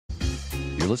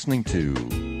listening to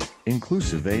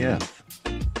Inclusive AF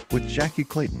with Jackie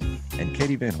Clayton and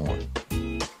Katie Van Horn.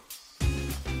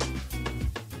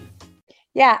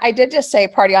 Yeah, I did just say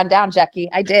party on down, Jackie.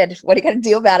 I did. What are you going to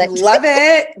do about it? Love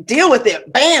it. Deal with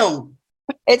it. Bam.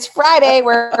 It's Friday.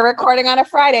 We're recording on a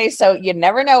Friday, so you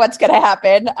never know what's going to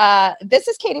happen. This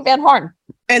is Katie Van Horn.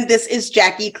 And this is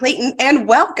Jackie Clayton. And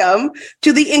welcome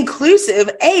to the Inclusive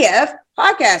AF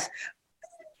podcast.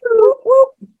 Whoop,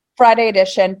 whoop. Friday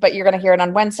edition, but you're going to hear it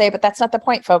on Wednesday. But that's not the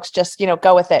point, folks. Just,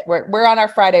 go with it. We're on our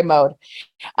Friday mode.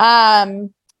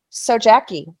 So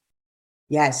Jackie.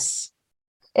 Yes.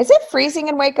 Is it freezing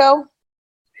in Waco?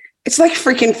 It's like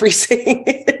freaking freezing.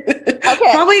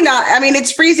 Okay. Probably not. I mean,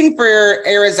 it's freezing for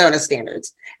Arizona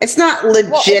standards. It's not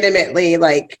legitimately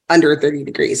like under 30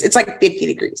 degrees. It's like 50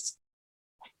 degrees.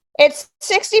 It's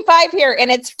 65 here and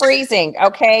it's freezing.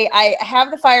 Okay. I have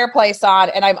the fireplace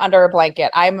on and I'm under a blanket.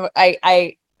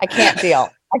 I can't deal.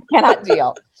 I cannot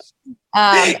deal.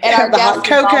 And our guest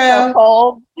is also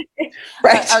cold.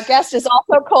 Right. Our guest is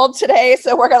also cold today,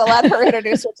 so we're going to let her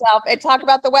introduce herself and talk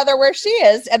about the weather where she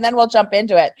is, and then we'll jump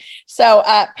into it. So,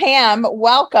 Pam,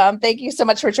 welcome. Thank you so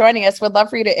much for joining us. Would love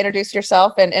for you to introduce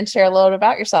yourself and share a little bit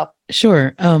about yourself.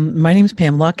 Sure. My name is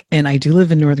Pam Luk, and I do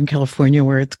live in Northern California,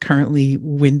 where it's currently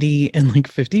windy and like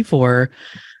 54,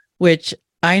 which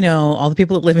I know all the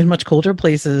people that live in much colder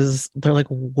places, they're like,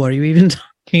 what are you even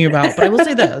talking about? But I will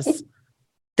say this.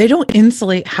 They don't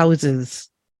insulate houses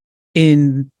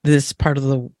in this part of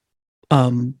the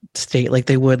state like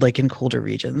they would like in colder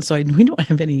regions. So we don't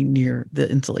have any near the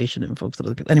insulation in folks.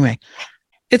 Anyway,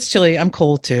 it's chilly. I'm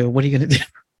cold too. What are you going to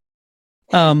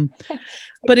do?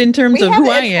 But in terms of who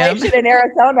I am, in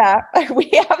Arizona, we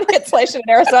have the insulation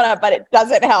in Arizona, but it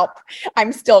doesn't help.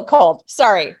 I'm still cold.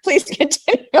 Sorry. Please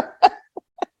continue.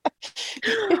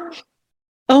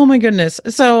 Oh my goodness.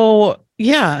 So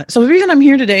yeah. So the reason I'm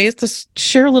here today is to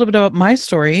share a little bit about my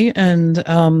story. And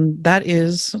that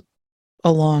is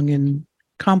a long and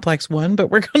complex one, but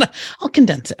I'll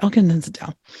condense it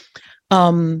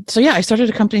down. So yeah, I started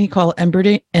a company called Ember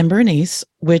and Ace,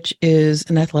 which is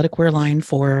an athletic wear line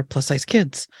for plus size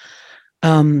kids.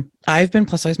 I've been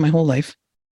plus size my whole life.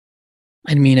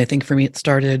 I mean, I think for me, it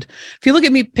started, if you look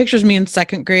at pictures of me in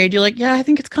second grade, you're like, yeah, I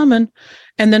think it's coming.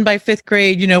 And then by fifth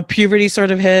grade, puberty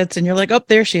sort of hits and you're like, oh,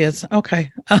 there she is.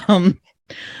 Okay. But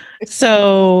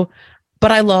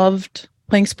I loved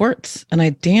playing sports and I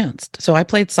danced. So I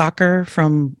played soccer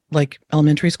from like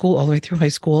elementary school all the way through high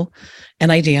school.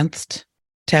 And I danced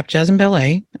tap, jazz, and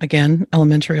ballet, again,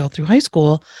 elementary all through high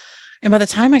school. And by the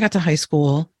time I got to high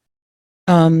school,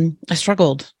 I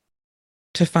struggled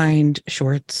to find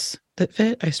shorts that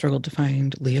fit. I struggled to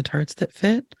find leotards that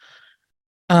fit.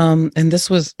 And this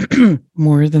was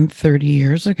more than 30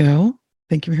 years ago.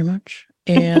 Thank you very much.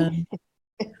 And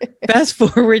fast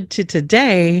forward to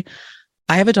today,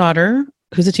 I have a daughter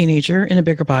who's a teenager in a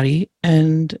bigger body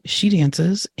and she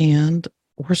dances and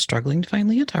we're struggling to find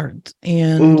leotards.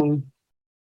 And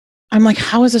I'm like,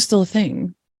 how is this still a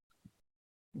thing?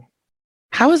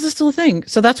 How is this still a thing?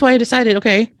 So that's why I decided,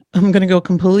 okay, I'm going to go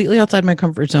completely outside my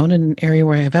comfort zone in an area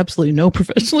where I have absolutely no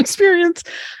professional experience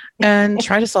and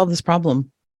try to solve this problem.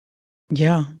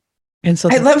 Yeah. And so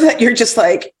I love that you're just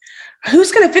like,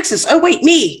 who's going to fix this? Oh, wait,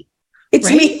 me. It's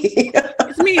right? me.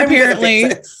 It's me, apparently.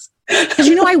 Because,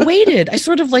 I waited. I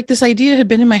sort of like this idea had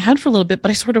been in my head for a little bit,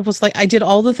 but I sort of was like, I did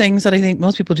all the things that I think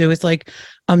most people do. It's like,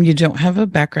 you don't have a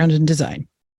background in design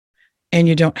and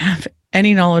you don't have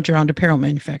any knowledge around apparel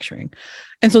manufacturing.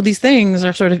 And so these things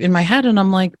are sort of in my head and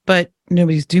I'm like, but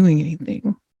nobody's doing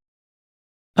anything.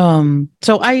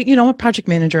 So I'm a project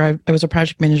manager. I was a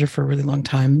project manager for a really long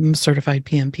time. I'm a certified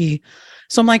PMP.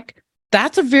 So I'm like,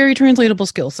 that's a very translatable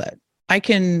skill set. I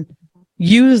can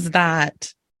use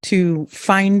that to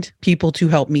find people to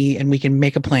help me and we can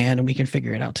make a plan and we can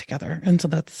figure it out together. And so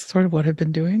that's sort of what I've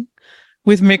been doing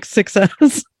with mixed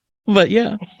success. But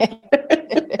yeah.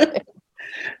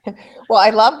 Well,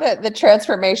 I love the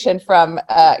transformation from,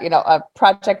 a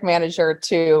project manager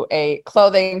to a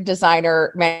clothing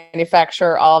designer,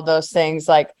 manufacturer, all of those things.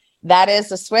 Like that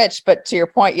is a switch. But to your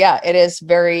point, yeah, it is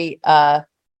very, I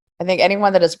think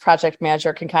anyone that is a project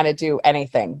manager can kind of do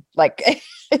anything. Like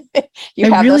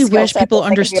I really wish people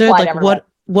understood like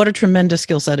what a tremendous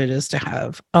skill set it is to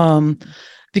have.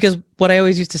 Because what I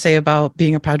always used to say about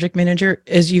being a project manager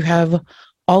is you have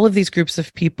all of these groups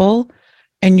of people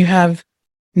and you have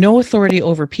no authority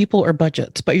over people or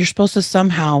budgets, but you're supposed to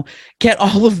somehow get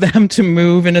all of them to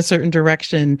move in a certain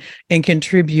direction and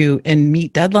contribute and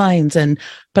meet deadlines.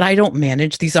 But I don't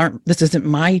manage. This isn't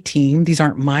my team. These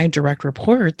aren't my direct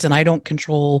reports. And I don't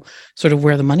control sort of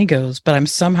where the money goes, but I'm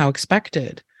somehow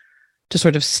expected to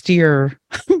sort of steer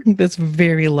this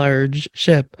very large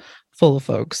ship full of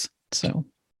folks. So,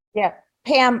 yeah.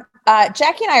 Pam,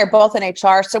 Jackie and I are both in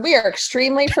HR, so we are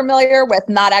extremely familiar with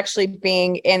not actually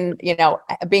being in,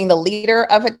 being the leader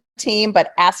of a team,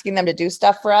 but asking them to do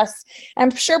stuff for us. I'm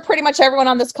sure pretty much everyone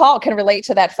on this call can relate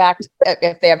to that fact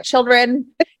if they have children,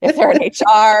 if they're in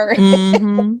HR,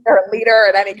 mm-hmm. if they're a leader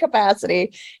in any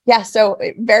capacity. Yeah, so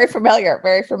very familiar,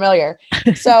 very familiar.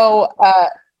 So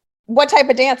what type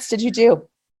of dance did you do?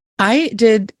 I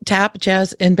did tap,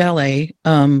 jazz, and ballet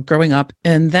growing up.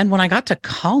 And then when I got to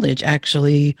college,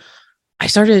 actually, I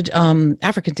started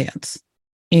African dance.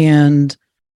 And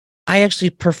I actually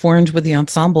performed with the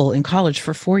ensemble in college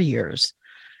for 4 years.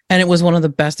 And it was one of the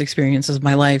best experiences of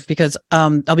my life because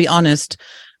I'll be honest,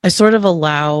 I sort of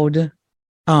allowed,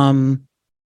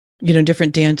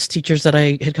 different dance teachers that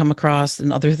I had come across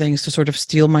and other things to sort of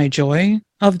steal my joy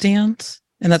of dance.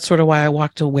 And that's sort of why I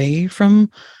walked away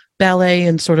from ballet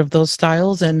and sort of those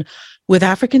styles. And with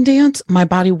African dance, my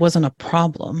body wasn't a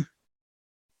problem,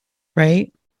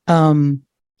 right?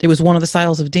 It was one of the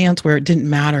styles of dance where it didn't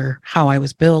matter how I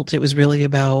was built. It was really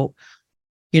about,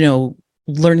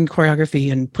 learning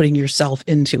choreography and putting yourself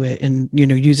into it and,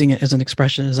 using it as an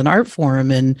expression, as an art form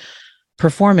and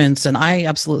performance. And I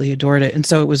absolutely adored it. And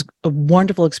so it was a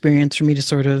wonderful experience for me to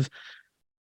sort of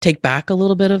take back a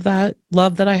little bit of that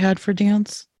love that I had for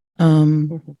dance,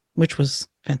 which was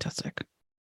fantastic.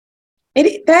 I'm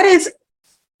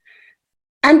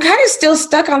kind of still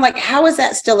stuck on like, how is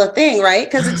that still a thing? Right.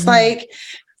 Cause it's like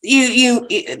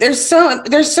there's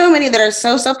so many that are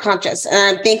so self-conscious, and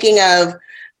I'm thinking of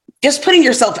just putting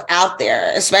yourself out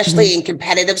there, especially in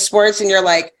competitive sports. And you're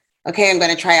like, okay, I'm going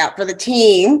to try out for the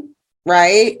team.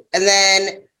 Right. And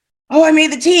then, oh, I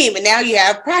made the team. And now you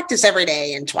have practice every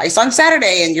day and twice on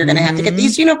Saturday, and you're going to have to get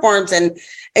these uniforms. And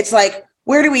it's like,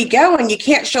 where do we go? And you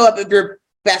can't show up with your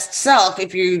best self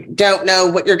if you don't know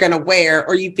what you're going to wear,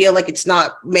 or you feel like it's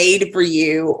not made for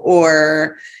you,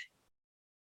 or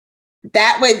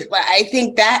I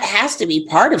think that has to be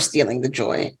part of stealing the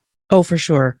joy. Oh, for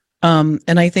sure.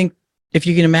 And I think if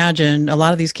you can imagine, a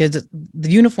lot of these kids,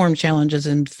 the uniform challenges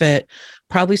and fit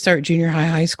probably start junior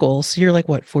high school. So you're like,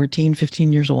 what, 14,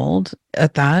 15 years old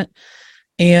at that.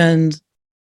 And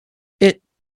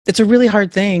it's a really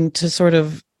hard thing to sort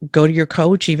of go to your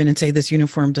coach even and say, this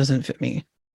uniform doesn't fit me.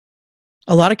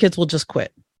 A lot of kids will just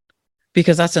quit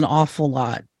because that's an awful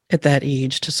lot at that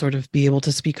age to sort of be able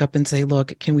to speak up and say,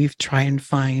 look, can we try and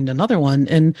find another one?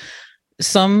 And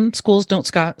some schools don't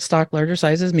stock larger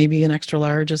sizes. Maybe an extra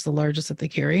large is the largest that they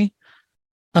carry.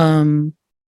 And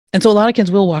so a lot of kids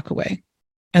will walk away.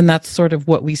 And that's sort of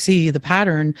what we see, the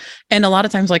pattern. And a lot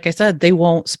of times, like I said, they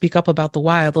won't speak up about the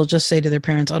why. They'll just say to their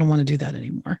parents, I don't want to do that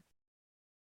anymore.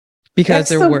 Because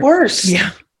that's the worst.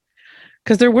 Yeah.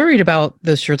 Because they're worried about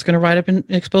the shirt's going to ride up and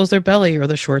expose their belly, or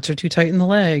the shorts are too tight in the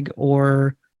leg,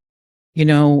 or,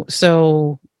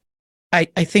 so I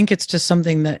think it's just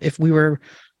something that if we were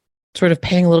sort of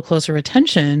paying a little closer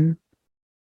attention,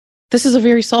 this is a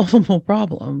very solvable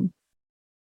problem.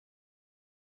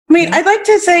 I mean, I'd like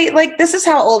to say, like, this is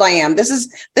how old I am.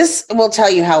 This will tell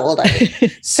you how old I am.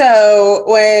 So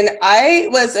when I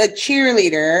was a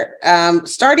cheerleader,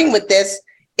 starting with this,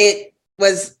 it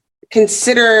was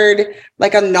considered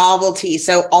like a novelty.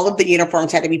 So all of the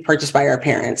uniforms had to be purchased by our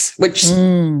parents, which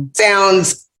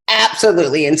sounds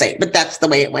absolutely insane, but that's the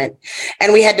way it went.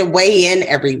 And we had to weigh in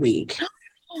every week.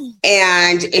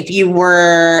 And if you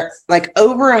were like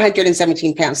over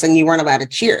 117 pounds, then you weren't allowed to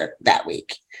cheer that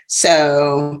week.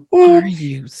 So,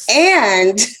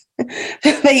 and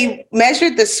they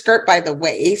measured the skirt by the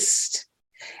waist.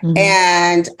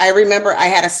 And I remember I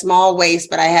had a small waist,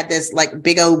 but I had this like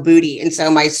big old booty. And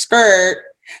so my skirt,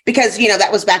 because,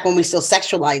 that was back when we still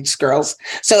sexualized girls.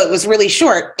 So it was really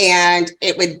short, and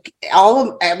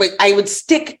I would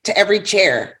stick to every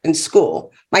chair in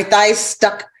school. My thighs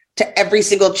stuck to every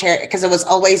single chair because it was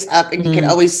always up, and you could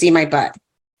always see my butt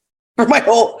for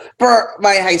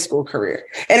my high school career.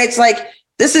 And it's like,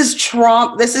 this is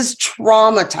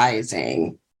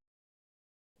traumatizing.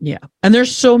 Yeah. And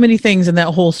there's so many things in that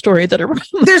whole story that are wrong.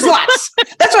 There's lots.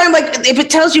 That's why I'm like, if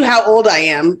it tells you how old I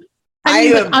am.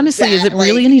 But honestly, is it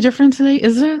really any different today?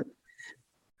 Is it?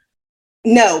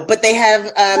 No, but they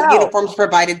have uniforms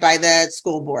provided by the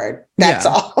school board. That's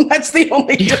all. That's the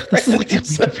only difference.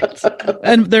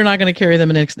 And they're not going to carry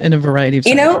them in a variety of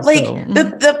sizes,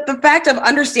 the fact of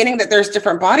understanding that there's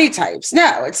different body types.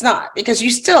 No, it's not, because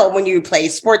you still, when you play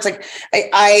sports, like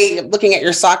I looking at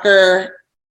your soccer,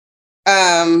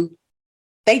 they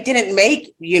didn't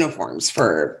make uniforms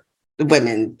for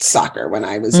women's soccer when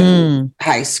I was in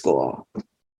high school.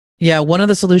 Yeah, one of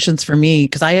the solutions for me,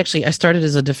 because I started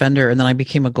as a defender and then I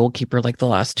became a goalkeeper like the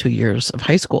last 2 years of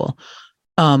high school.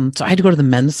 So I had to go to the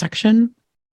men's section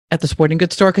at the sporting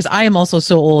goods store because I am also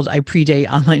so old. I predate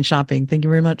online shopping. Thank you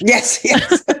very much. Yes.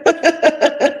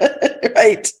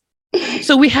 Right.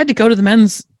 So we had to go to the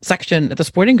men's section at the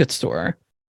sporting goods store.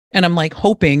 And I'm like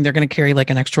hoping they're going to carry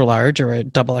like an extra large or a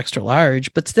double extra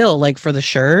large, but still, like for the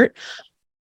shirt,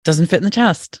 doesn't fit in the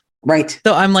chest. Right.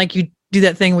 So I'm like, you do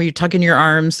that thing where you tuck in your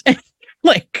arms and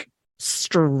like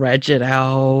stretch it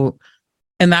out.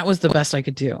 And that was the best I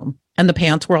could do. And the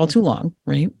pants were all too long,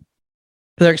 right?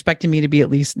 They're expecting me to be at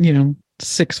least,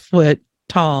 6 foot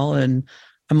tall. And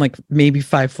I'm like maybe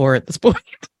 5'4" at this point.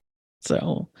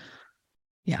 So,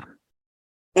 yeah.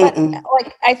 But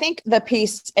like, I think the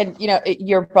piece, and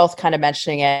you're both kind of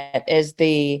mentioning it, is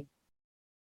the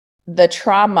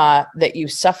trauma that you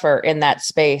suffer in that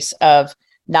space of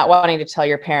not wanting to tell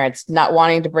your parents, not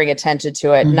wanting to bring attention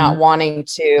to it, not wanting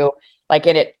to like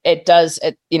it does,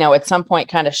 at some point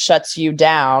kind of shuts you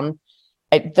down.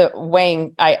 I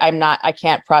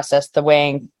can't process the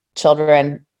weighing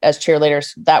children as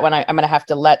cheerleaders. That one I'm going to have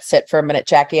to let sit for a minute,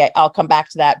 Jackie. I'll come back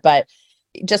to that. But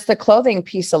just the clothing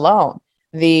piece alone,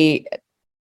 the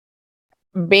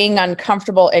being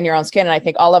uncomfortable in your own skin. And I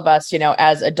think all of us,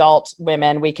 as adult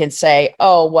women, we can say,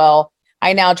 oh, well,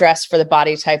 I now dress for the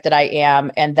body type that I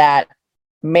am. And that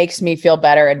makes me feel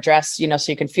better, and dress,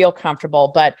 so you can feel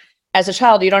comfortable. But as a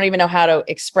child, you don't even know how to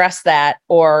express that.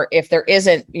 Or if there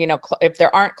isn't, if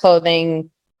there aren't clothing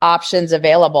options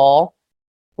available,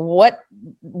 what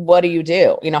do you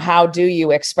do? How do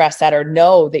you express that, or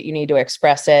know that you need to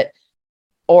express it?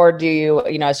 Or do you,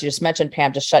 as you just mentioned,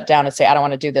 Pam, just shut down and say, I don't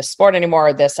want to do this sport anymore,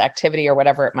 or this activity, or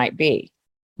whatever it might be?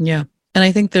 Yeah. And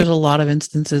I think there's a lot of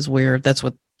instances where that's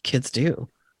what kids do,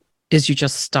 is you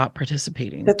just stop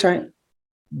participating. That's right.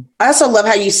 I also love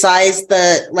how you size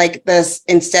this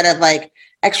instead of like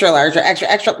extra large or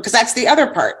extra, because that's the other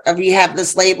part of, you have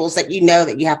this labels that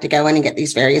that you have to go in and get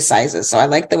these various sizes. So I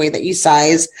like the way that you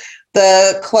size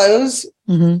the clothes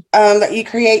that you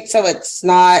create. So it's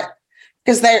not,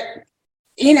 because they're,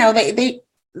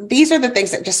 these are the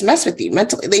things that just mess with you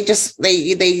mentally.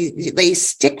 They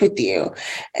stick with you.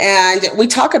 And we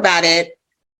talk about it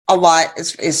a lot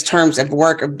as terms of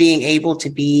work, of being able to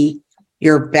be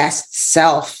your best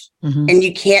self. And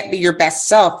you can't be your best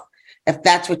self if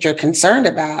that's what you're concerned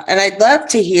about. And I'd love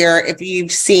to hear if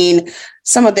you've seen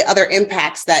some of the other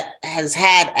impacts that has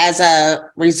had as a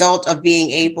result of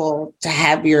being able to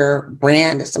have your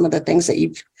brand, some of the things that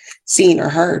you've seen or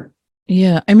heard.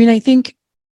 Yeah. I mean, I think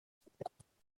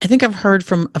I've heard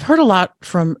a lot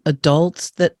from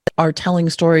adults that are telling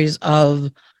stories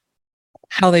of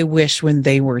how they wish when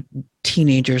they were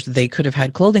teenagers they could have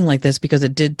had clothing like this, because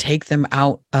it did take them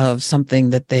out of something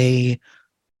that they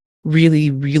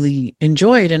really, really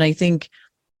enjoyed. And I think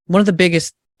one of the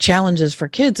biggest challenges for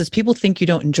kids is people think you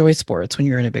don't enjoy sports when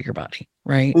you're in a bigger body,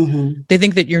 right? They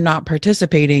think that you're not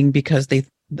participating because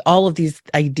all of these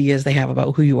ideas they have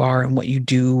about who you are and what you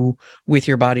do with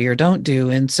your body or don't do.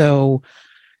 And so,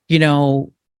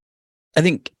 I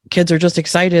think kids are just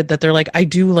excited that they're like, I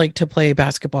do like to play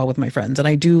basketball with my friends, and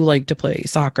I do like to play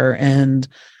soccer, and,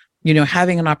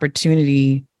 having an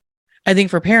opportunity. I think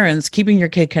for parents, keeping your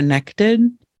kid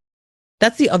connected,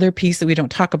 that's the other piece that we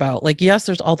don't talk about. Like, yes,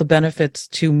 there's all the benefits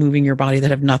to moving your body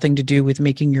that have nothing to do with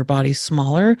making your body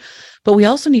smaller, but we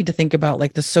also need to think about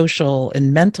like the social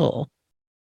and mental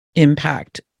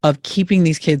impact of keeping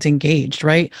these kids engaged,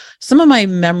 right? Some of my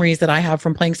memories that I have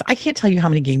from playing, I can't tell you how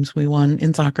many games we won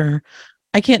in soccer.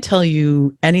 I can't tell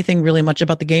you anything really much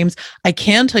about the games. I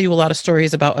can tell you a lot of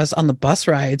stories about us on the bus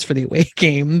rides for the away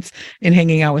games and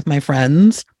hanging out with my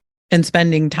friends and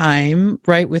spending time,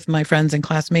 right, with my friends and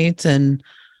classmates. And,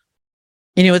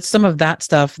 it's some of that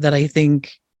stuff that I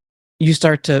think you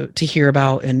start to hear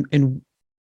about and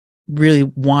really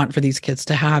want for these kids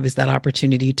to have, is that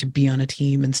opportunity to be on a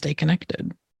team and stay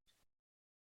connected.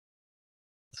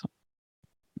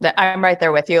 I'm right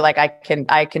there with you. Like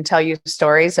I can tell you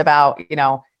stories about,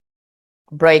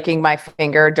 breaking my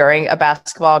finger during a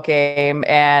basketball game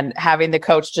and having the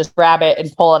coach just grab it and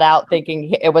pull it out,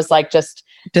 thinking it was like just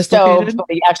stove, but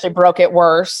he actually broke it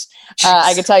worse.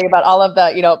 I could tell you about all of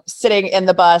the, sitting in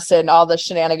the bus and all the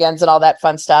shenanigans and all that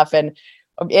fun stuff. And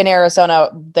in Arizona,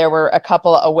 there were a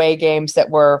couple of away games that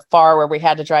were far, where we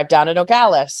had to drive down to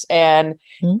Nogales and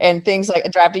things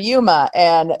like drive to Yuma.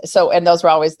 And those were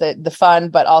always the fun,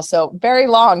 but also very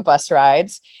long bus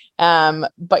rides.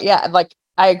 But yeah, like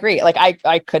I agree. Like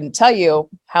I couldn't tell you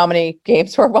how many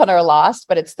games were won or lost,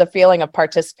 but it's the feeling of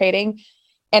participating.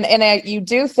 And you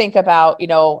do think about,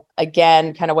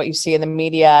 again, kind of what you see in the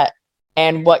media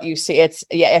and what you see. It's,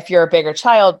 yeah, if you're a bigger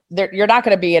child, you're not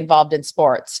going to be involved in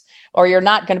sports, or you're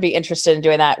not going to be interested in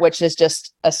doing that, which is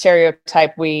just a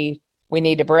stereotype we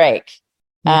need to break.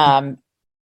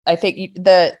 I think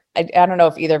I don't know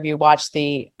if either of you watched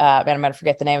and I'm going to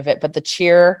forget the name of it, but the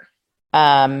cheer,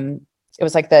 it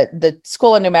was like the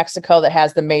school in New Mexico that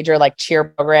has the major like cheer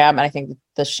program. And I think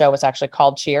the show was actually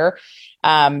called Cheer.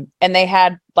 And they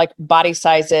had like body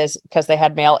sizes because they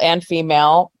had male and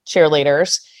female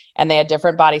cheerleaders, and they had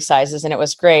different body sizes, and it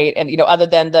was great. And, other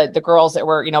than the girls that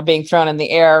were, being thrown in the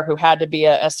air, who had to be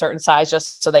a certain size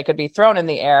just so they could be thrown in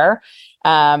the air.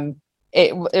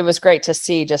 It was great to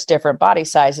see just different body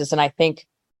sizes. And I think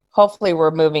hopefully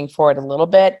we're moving forward a little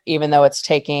bit, even though it's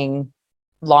taking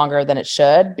longer than it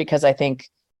should, because I think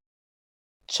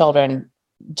children,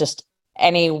 just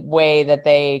any way that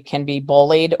they can be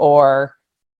bullied or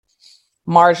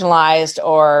marginalized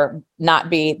or not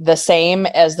be the same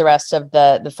as the rest of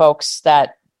the folks,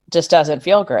 that just doesn't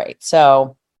feel great.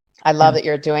 So I love that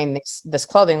you're doing this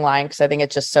clothing line, because I think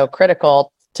it's just so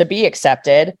critical to be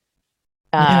accepted.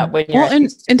 When you're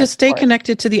and to stay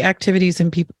connected to the activities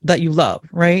and people that you love,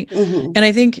 right? Mm-hmm. And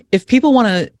I think if people want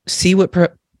to see what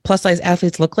plus size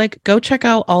athletes look like, go check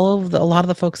out a lot of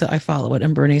the folks that I follow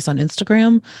at Bernice on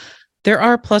Instagram. There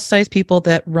are plus size people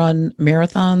that run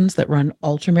marathons, that run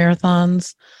ultra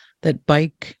marathons, that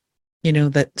bike,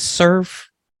 that surf,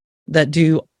 that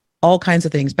do all kinds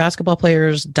of things, basketball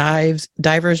players,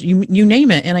 divers, you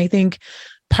name it. And I think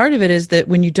part of it is that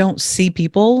when you don't see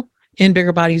people in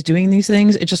bigger bodies doing these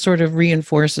things, it just sort of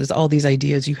reinforces all these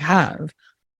ideas you have.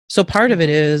 So part of it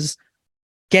is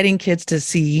getting kids to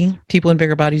see people in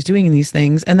bigger bodies doing these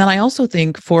things. And then I also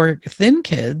think for thin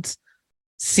kids,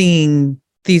 seeing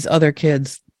these other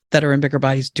kids that are in bigger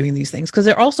bodies doing these things, because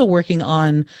they're also working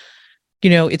on,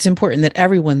 it's important that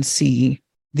everyone see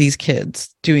these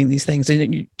kids doing these things,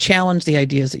 and you challenge the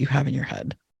ideas that you have in your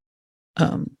head.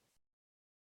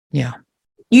 Yeah.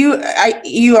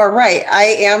 You are right. I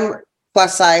am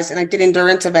plus size, and I did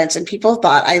endurance events, and people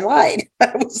thought I lied.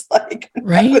 I was like,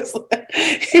 right.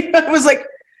 I was like,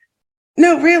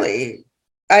 no, really.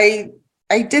 I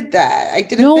did that. I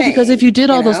did a thing, because if you did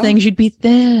all those things, you'd be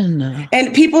thin.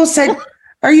 And people said,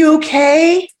 "Are you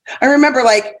okay?" I remember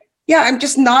yeah, I'm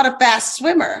just not a fast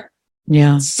swimmer.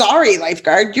 Yeah. Sorry,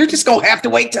 lifeguard. You're just gonna have to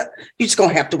wait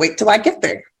till I get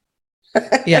there.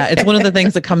 Yeah, it's one of the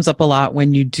things that comes up a lot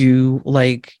when you do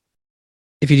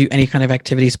if you do any kind of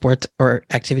activity, sports or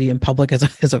activity in public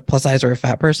as a plus size or a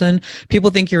fat person, people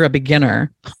think you're a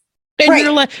beginner. And right.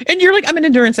 you're like, I'm an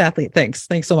endurance athlete. Thanks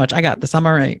so much. I got this. I'm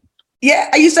all right. Yeah,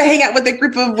 I used to hang out with a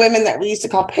group of women that we used to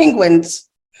call penguins.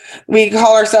 We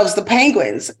call ourselves the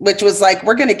penguins, which was like,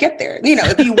 we're going to get there.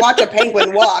 If you watch a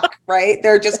penguin walk, right,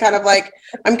 they're just kind of like,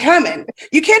 I'm coming.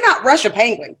 You cannot rush a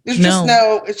penguin. There's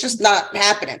it's just not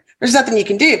happening. There's nothing you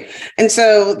can do. And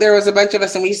so there was a bunch of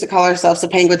us, and we used to call ourselves the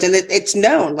penguins. And it's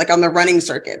known, like on the running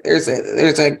circuit, there's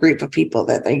a group of people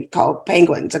that they call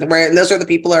penguins. And those are the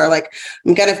people who are like,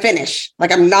 I'm going to finish.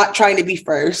 Like, I'm not trying to be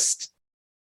first.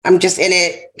 I'm just in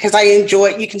it because I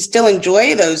enjoy, you can still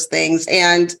enjoy those things.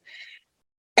 And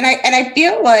I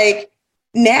feel like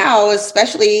now,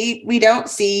 especially, we don't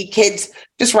see kids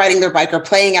just riding their bike or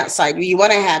playing outside. You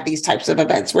want to have these types of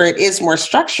events where it is more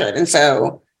structured. And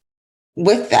so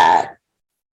with that,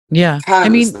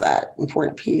 comes that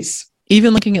important piece.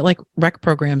 Even looking at rec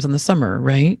programs in the summer,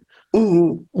 right?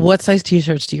 Mm-hmm. What size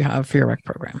t-shirts do you have for your rec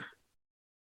program?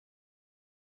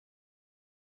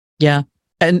 Yeah.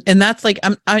 And that's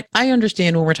I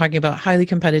understand when we're talking about highly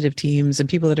competitive teams and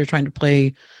people that are trying to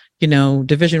play,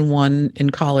 Division I in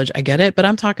college. I get it, but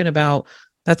I'm talking about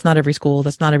that's not every school,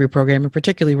 that's not every program, and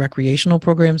particularly recreational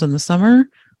programs in the summer.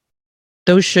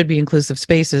 Those should be inclusive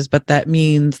spaces, but that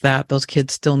means that those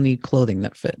kids still need clothing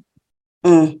that fit.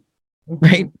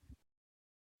 Right?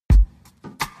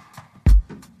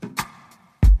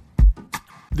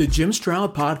 The Jim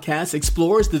Stroud podcast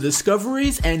explores the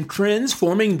discoveries and trends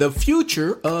forming the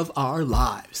future of our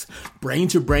lives.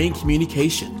 Brain-to-brain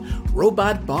communication,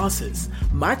 robot bosses,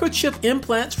 microchip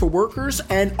implants for workers,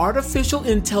 and artificial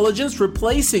intelligence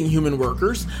replacing human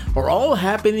workers are all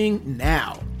happening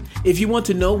now. If you want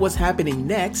to know what's happening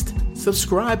next,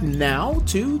 subscribe now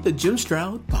to the Jim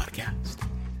Stroud podcast.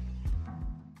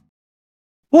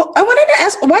 Well, I wanted to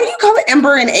ask, why do you call it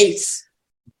Ember and Ace?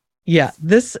 Yeah,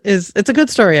 it's a good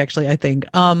story, actually, I think.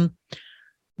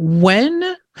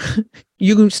 When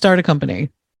you start a company,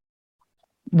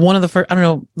 one of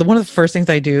the first things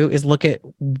I do is look at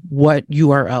what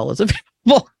URL is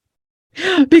available.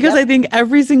 Because I think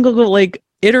every single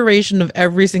iteration of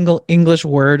every single English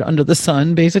word under the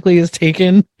sun basically is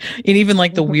taken, and even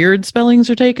like the weird spellings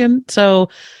are taken. So,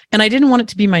 and I didn't want it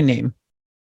to be my name.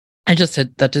 I just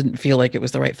said that didn't feel like it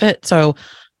was the right fit. So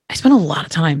I spent a lot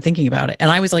of time thinking about it,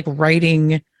 and I was like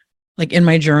writing like in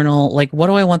my journal, like, what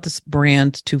do I want this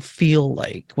brand to feel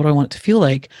like? What do I want it to feel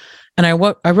like? And I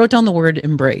wrote down the word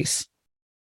embrace.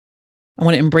 I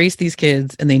want to embrace these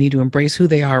kids, and they need to embrace who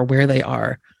they are, where they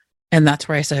are. And that's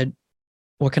where I said,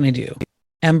 what can I do?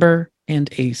 Ember and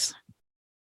Ace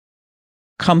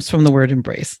comes from the word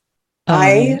embrace.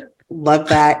 I love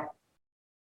that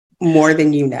more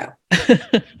than you know.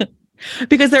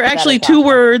 Because they're actually two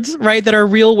words, right, that are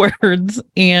real words.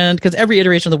 And because every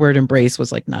iteration of the word embrace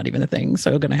was like not even a thing.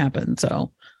 So going to happen.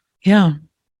 So, yeah.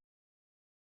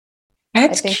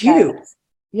 That's cute.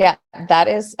 That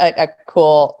is a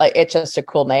cool, like, it's just a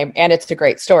cool name, and it's a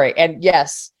great story. And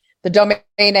yes, the domain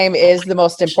name is the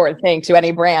most important thing to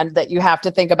any brand that you have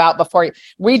to think about before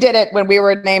we did it when we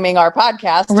were naming our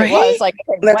podcast. Right? It was like,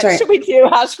 okay, what should we do?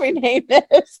 How should we name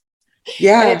this?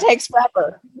 Yeah. And it takes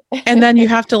forever. And then you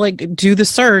have to like do the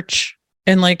search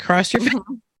and like cross your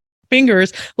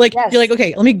fingers. Like, you're like,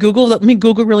 okay, let me Google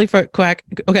really quick.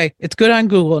 Okay, it's good on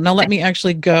Google. Now let me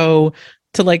actually go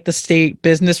to like the state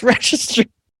business registry.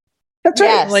 That's right.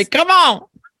 Yes. Like, come on.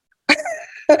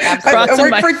 I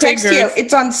work for Textio.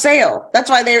 It's on sale. That's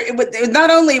why not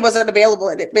only was it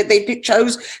available, but they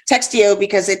chose Textio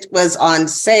because it was on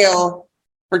sale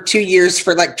for 2 years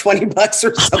for like $20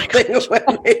 or something.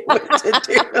 When they went to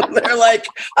do them. They're like,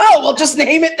 oh, we'll just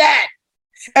name it that.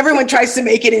 Everyone tries to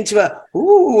make it into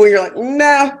ooh, you're like,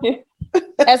 no.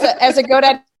 As a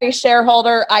GoDaddy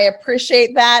shareholder, I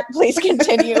appreciate that. Please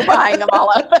continue buying them all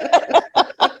up.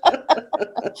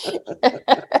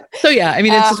 So yeah, I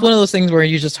mean, it's just one of those things where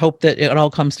you just hope that it all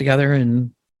comes together,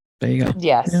 and there you go.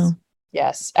 Yes.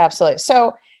 Yes, absolutely.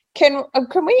 So can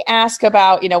we ask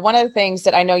about, one of the things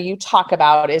that I know you talk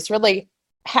about is really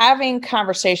having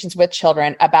conversations with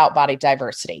children about body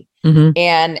diversity. Mm-hmm.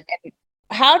 And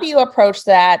how do you approach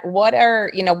that? What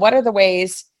are the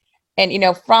ways,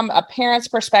 and, from a parent's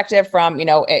perspective, from,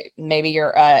 maybe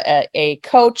you're a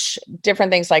coach,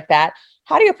 different things like that.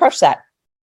 How do you approach that?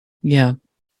 Yeah,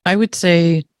 I would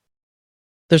say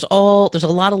there's a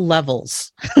lot of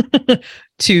levels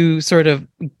to sort of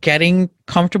getting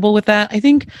comfortable with that. I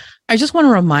think I just want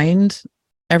to remind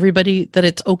everybody that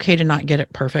it's okay to not get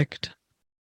it perfect.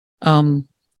 And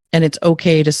it's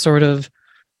okay to sort of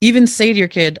even say to your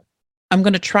kid, I'm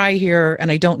going to try here,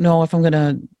 and I don't know if I'm going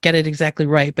to get it exactly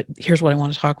right, but here's what I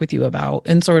want to talk with you about.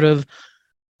 And sort of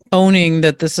owning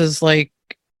that this is like,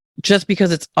 just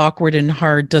because it's awkward and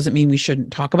hard doesn't mean we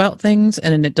shouldn't talk about things.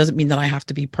 And it doesn't mean that I have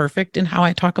to be perfect in how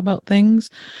I talk about things.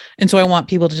 And so I want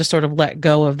people to just sort of let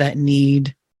go of that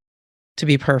need to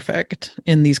be perfect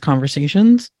in these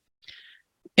conversations.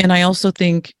 And I also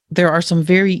think there are some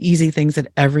very easy things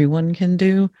that everyone can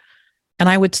do. And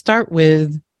I would start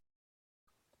with,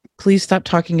 please stop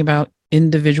talking about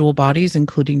individual bodies,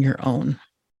 including your own.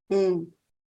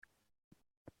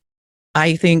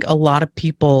 I think a lot of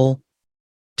people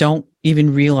don't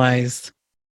even realize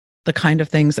the kind of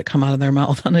things that come out of their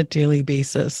mouth on a daily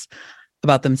basis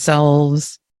about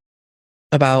themselves,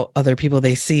 about other people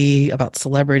they see, about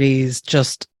celebrities,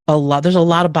 just a lot. There's a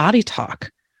lot of body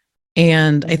talk.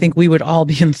 And I think we would all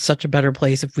be in such a better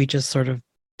place if we just sort of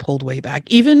pulled way back,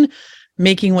 even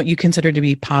making what you consider to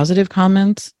be positive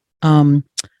comments.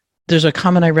 There's a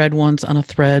comment I read once on a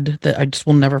thread that I just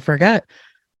will never forget.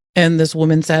 And this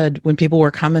woman said, when people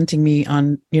were commenting me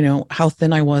on, how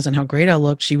thin I was and how great I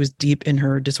looked, she was deep in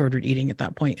her disordered eating at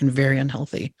that point and very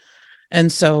unhealthy. And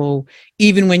so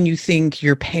even when you think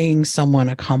you're paying someone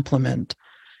a compliment,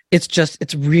 it's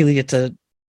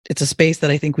a space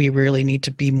that I think we really need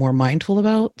to be more mindful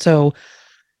about. So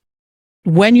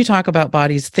when you talk about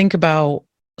bodies, think about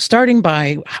starting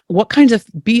by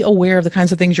be aware of the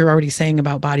kinds of things you're already saying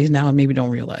about bodies now and maybe don't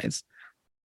realize.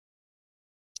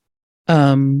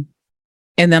 And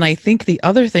then I think the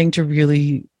other thing to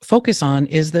really focus on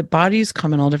is that bodies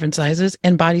come in all different sizes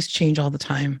and bodies change all the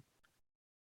time.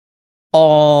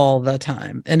 All the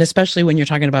time. And especially when you're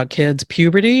talking about kids,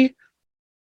 puberty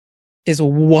is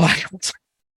wild.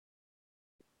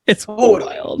 It's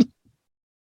wild.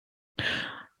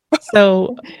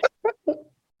 So,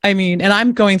 I mean, and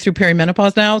I'm going through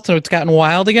perimenopause now, so it's gotten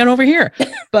wild again over here.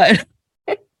 But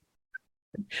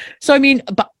so, I mean,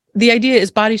 the idea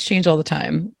is bodies change all the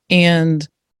time, and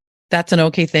that's an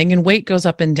okay thing. And weight goes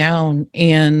up and down,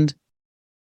 and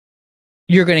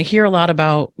you're going to hear a lot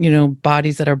about,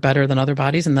 bodies that are better than other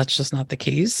bodies, and that's just not the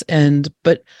case.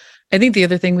 But I think the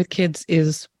other thing with kids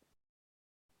is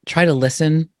try to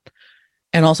listen.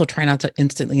 and also try not to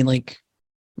instantly like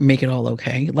make it all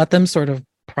okay. Let them sort of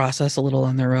process a little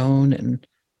on their own,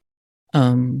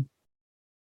 and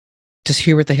just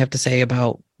hear what they have to say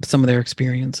about some of their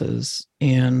experiences.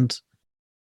 And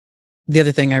the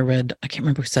other thing I read, I can't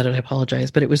remember who said it, I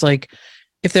apologize, but it was like,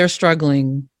 if they're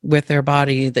struggling with their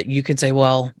body, that you could say,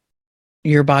 well,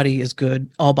 your body is good.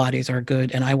 All bodies are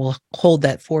good. And I will hold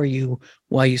that for you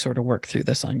while you sort of work through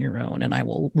this on your own. And I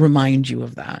will remind you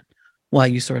of that while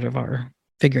you sort of are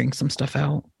figuring some stuff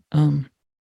out.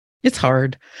 It's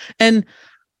hard. And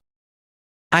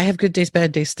I have good days,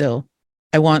 bad days still.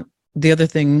 I want the other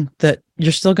thing that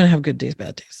you're still going to have good days,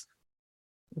 bad days.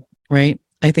 Right?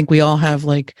 I think we all have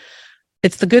like,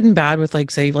 it's the good and bad with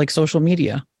like, say, like social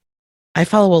media. I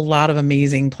follow a lot of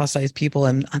amazing plus size people,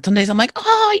 and on some days I'm like,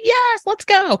 oh yes, let's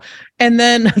go. And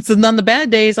then so on the bad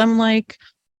days, I'm like,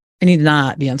 I need to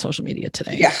not be on social media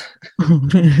today. Yeah.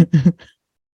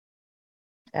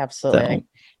 Absolutely.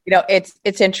 So.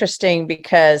 It's interesting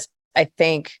because I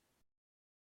think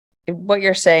what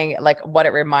you're saying, like what it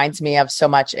reminds me of so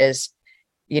much is,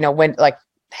 when like,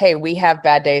 hey, we have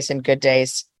bad days and good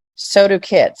days. So do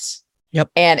kids. Yep.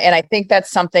 And I think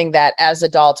that's something that as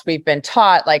adults we've been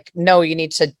taught, like, no, you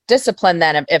need to discipline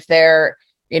them if they're,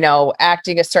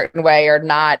 acting a certain way or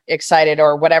not excited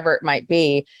or whatever it might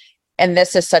be. And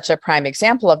this is such a prime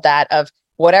example of that, of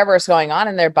whatever is going on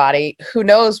in their body, who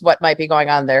knows what might be going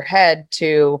on in their head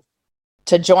to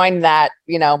join that,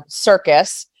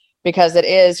 circus, because it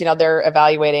is, they're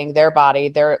evaluating their body.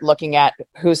 They're looking at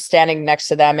who's standing next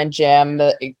to them in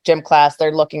the gym class.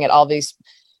 They're looking at all these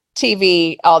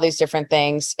TV, all these different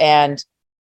things, and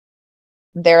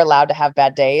they're allowed to have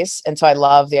bad days. And so I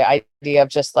love the idea of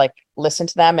just like listen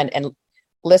to them and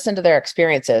listen to their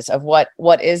experiences of what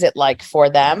is it like for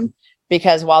them,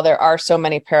 because while there are so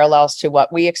many parallels to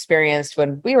what we experienced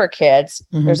when we were kids,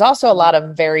 there's also a lot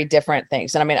of very different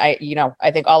things. And I mean,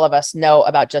 I think all of us know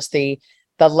about just the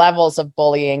levels of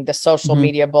bullying, the social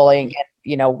media bullying,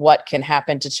 and what can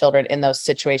happen to children in those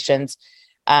situations.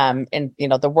 In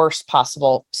the worst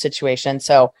possible situation.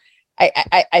 So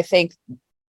I think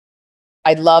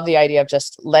I love the idea of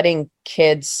just letting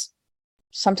kids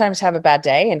sometimes have a bad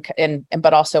day and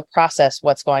but also process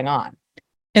what's going on.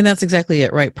 And that's exactly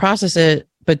it, right? Process it,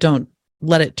 but don't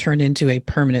let it turn into a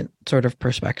permanent sort of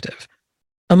perspective.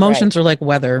 Emotions are like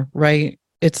weather, right?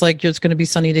 It's like it's going to be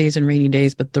sunny days and rainy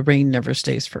days, but the rain never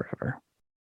stays forever.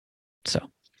 So,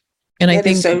 and I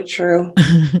think is so true.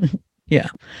 Yeah.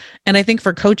 And I think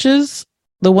for coaches,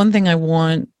 the one thing I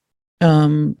want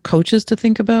coaches to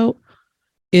think about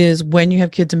is when you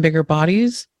have kids in bigger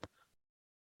bodies,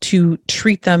 to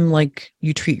treat them like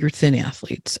you treat your thin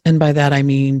athletes. And by that, I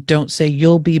mean, don't say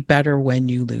you'll be better when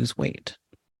you lose weight.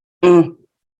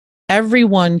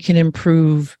 Everyone can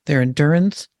improve their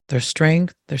endurance, their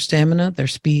strength, their stamina, their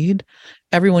speed.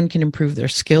 Everyone can improve their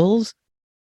skills.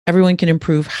 Everyone can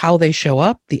improve how they show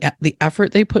up, the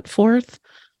effort they put forth.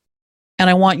 And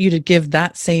I want you to give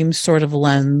that same sort of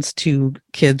lens to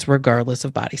kids, regardless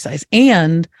of body size,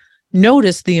 and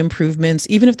notice the improvements,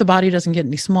 even if the body doesn't get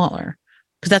any smaller,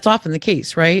 because that's often the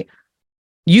case, right?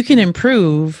 You can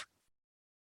improve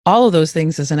all of those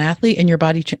things as an athlete, and your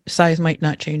body size might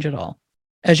not change at all.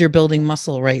 As you're building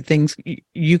muscle, right? Things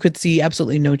you could see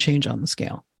absolutely no change on the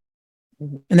scale.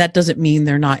 And that doesn't mean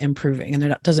they're not improving, and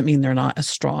that doesn't mean they're not a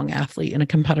strong athlete and a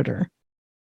competitor.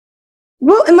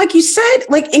 Well, and like you said,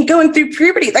 like in going through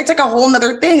puberty, that's like a whole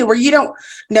nother thing where you don't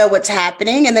know what's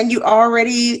happening. And then you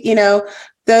already,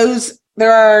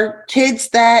 there are kids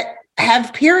that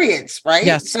have periods, right?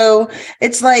 Yes. So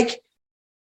it's like,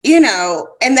 and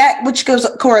that which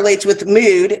correlates with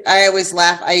mood. I always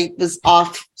laugh. I was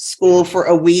off school for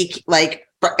a week, like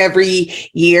for every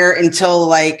year until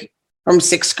like from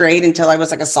 6th grade until I was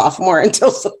like a sophomore,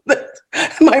 until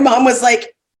my mom was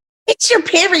like, it's your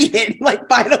period. Like,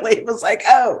 finally, it was like,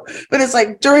 oh, but it's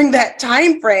like during that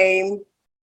time frame,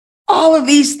 all of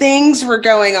these things were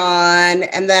going on.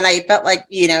 And then I felt like,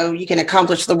 you can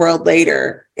accomplish the world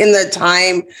later. In the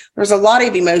time, there's a lot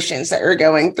of emotions that we're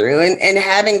going through, and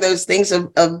having those things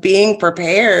of being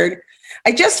prepared.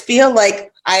 I just feel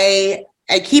like I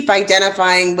keep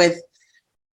identifying with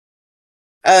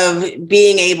of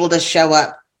being able to show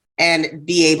up and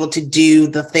be able to do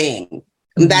the thing.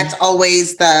 That's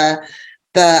always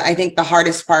I think the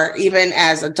hardest part, even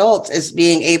as adults, is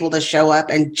being able to show up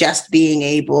and just being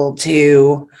able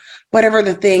to, whatever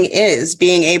the thing is,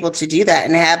 being able to do that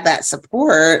and have that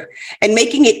support and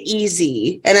making it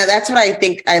easy. And that's what I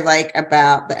think I like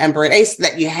about the Ember and Ace,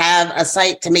 that you have a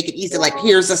site to make it easy. Like,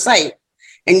 here's a site,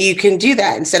 and you can do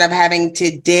that instead of having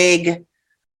to dig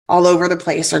all over the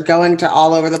place or going to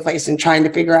all over the place and trying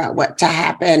to figure out what to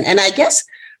happen. And I guess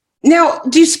now,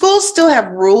 do schools still have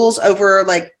rules over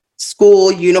like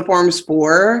school uniforms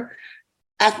for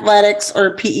athletics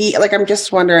or PE? Like, I'm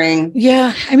just wondering.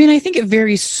 Yeah. I mean, I think it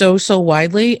varies so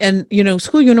widely. And,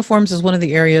 school uniforms is one of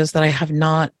the areas that I have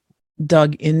not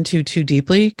dug into too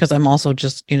deeply because I'm also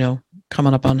just,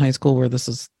 coming up on high school where this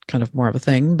is kind of more of a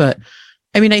thing. But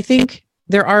I mean, I think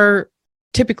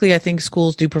typically, I think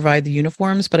schools do provide the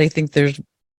uniforms, but I think there's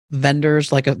vendors,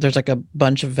 there's a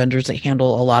bunch of vendors that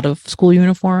handle a lot of school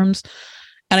uniforms.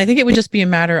 And I think it would just be a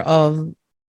matter of,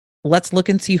 let's look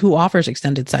and see who offers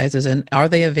extended sizes and are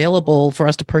they available for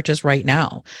us to purchase right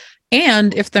now?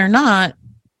 And if they're not,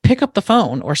 pick up the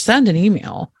phone or send an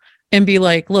email and be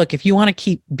like, look, if you want to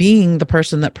keep being the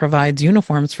person that provides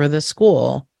uniforms for this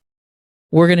school,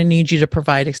 we're going to need you to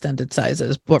provide extended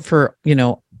sizes, but for,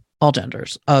 all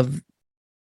genders of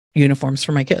uniforms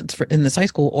for my kids in this high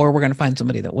school, or we're going to find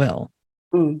somebody that will.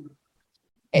 Mm.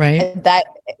 Right.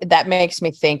 That makes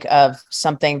me think of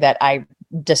something that I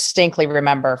distinctly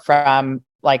remember from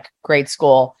like grade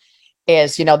school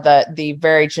is, the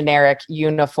very generic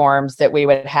uniforms that we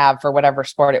would have for whatever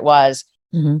sport it was.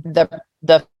 Mm-hmm.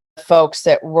 The folks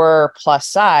that were plus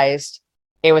sized,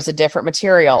 it was a different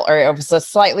material or it was a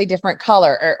slightly different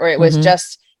color or it was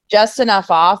just enough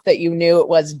off that you knew it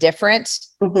was different.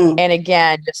 Mm-hmm. And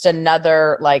again, just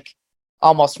another like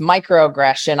almost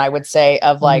microaggression, I would say,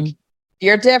 of like,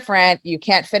 you're different. You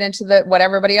can't fit into what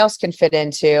everybody else can fit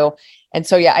into. And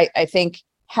so, yeah, I think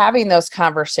having those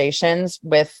conversations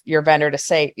with your vendor to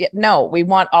say, no, we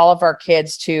want all of our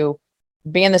kids to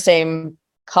be in the same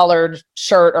colored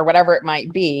shirt or whatever it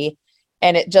might be.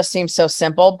 And it just seems so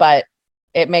simple, but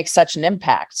it makes such an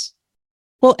impact.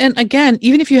 Well, and again,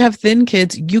 even if you have thin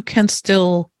kids, you can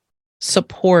still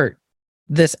support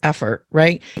this effort,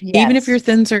 right? Yes. Even if your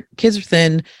kids are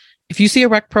thin, if you see a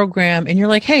rec program and you're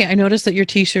like, hey, I noticed that your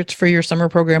t-shirts for your summer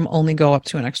program only go up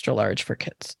to an extra large for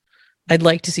kids. I'd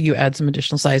like to see you add some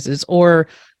additional sizes. Or,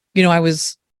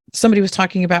 somebody was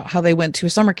talking about how they went to a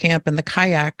summer camp and the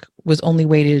kayak was only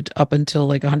weighted up until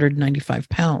like 195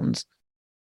 pounds.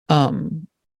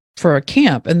 For a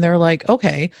camp. And they're like,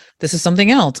 okay, this is something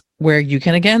else where you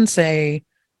can again say,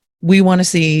 we want to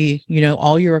see,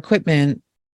 all your equipment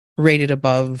rated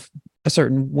above a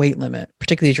certain weight limit,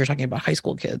 particularly if you're talking about high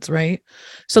school kids, right?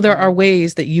 So there are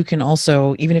ways that you can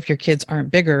also, even if your kids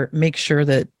aren't bigger, make sure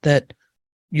that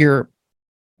you're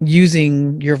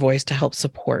using your voice to help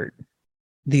support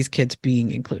these kids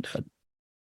being included.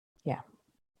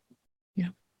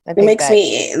 It makes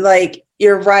me like,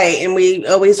 you're right. And we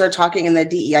always are talking in the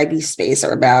DEIB space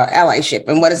about allyship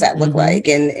and what does that look like?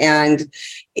 And,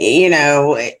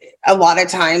 a lot of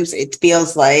times it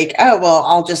feels like, oh, well,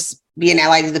 I'll just be an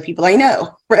ally to the people I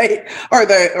know, right?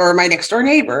 Or my next door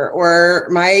neighbor or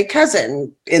my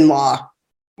cousin-in-law,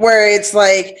 where it's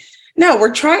like, no,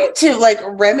 we're trying to like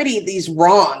remedy these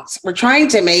wrongs. We're trying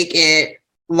to make it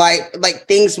like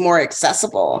things more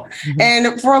accessible.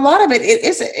 And for a lot of it, it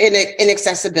is an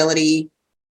accessibility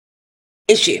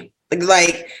issue,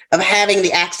 like of having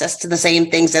the access to the same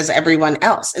things as everyone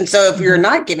else. And so if you're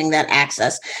not giving that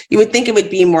access, you would think it would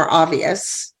be more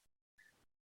obvious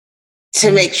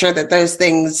to make sure that those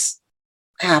things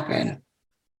happen.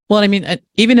 Well, I mean,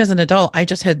 even as an adult, I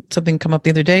just had something come up the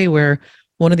other day where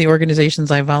one of the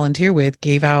organizations I volunteer with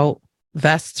gave out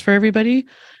vests for everybody.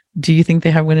 Do you think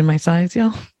they have one in my size,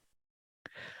 y'all?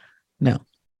 No,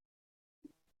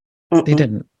 they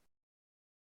didn't.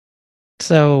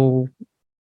 So,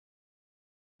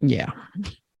 yeah.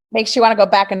 Makes you want to go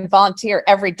back and volunteer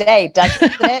every day,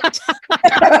 doesn't it?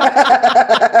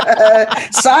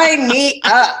 Sign me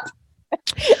up.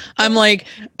 I'm like,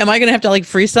 am I going to have to like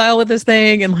freestyle with this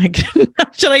thing? And like,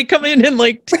 should I come in and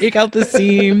like take out the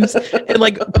seams and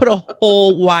like put a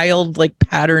whole wild like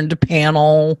patterned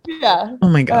panel? Yeah. Oh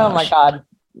my gosh. Oh my God.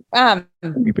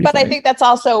 But I think that's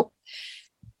also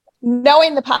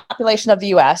knowing the population of the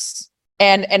US.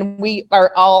 And we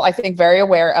are all, I think, very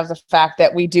aware of the fact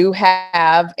that we do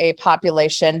have a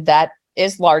population that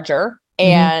is larger.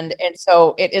 And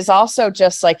so it is also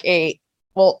just like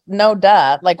no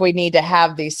duh, like we need to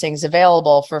have these things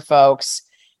available for folks.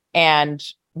 And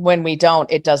when we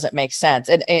don't, it doesn't make sense.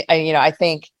 And I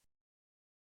think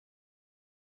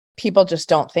people just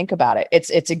don't think about it.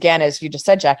 It's again, as you just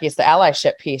said, Jackie, it's the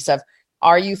allyship piece of,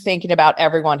 are you thinking about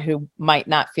everyone who might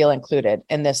not feel included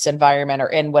in this environment or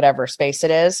in whatever space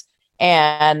it is?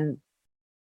 And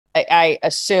I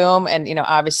assume, and,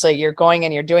 obviously you're going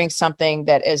and you're doing something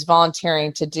that is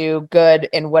volunteering to do good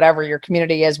in whatever your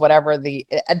community is, whatever the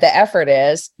effort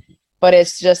is, but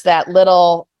it's just that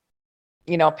little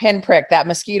pinprick, that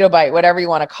mosquito bite, whatever you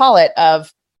want to call it,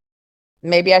 of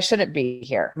maybe I shouldn't be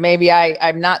here. Maybe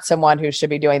I'm not someone who should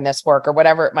be doing this work or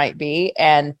whatever it might be.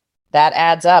 And that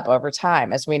adds up over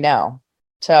time, as we know.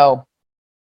 So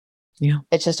yeah,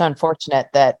 it's just unfortunate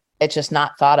that it's just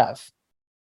not thought of.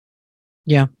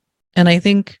 Yeah. And I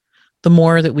think the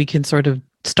more that we can sort of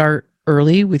start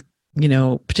early with,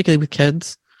 particularly with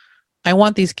kids, I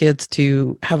want these kids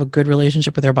to have a good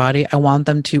relationship with their body. I want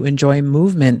them to enjoy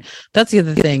movement. That's the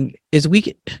other thing is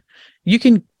you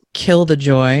can kill the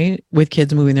joy with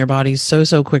kids moving their bodies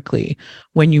so quickly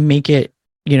when you make it,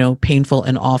 painful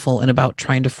and awful and about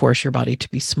trying to force your body to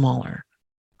be smaller.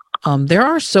 There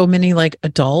are so many like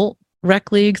adult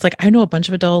rec leagues. Like I know a bunch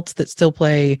of adults that still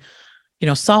play,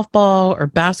 softball or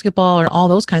basketball or all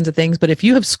those kinds of things. But if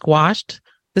you have squashed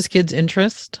this kid's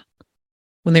interest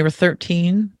when they were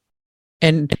 13,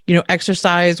 and,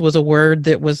 exercise was a word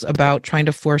that was about trying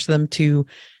to force them to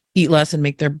eat less and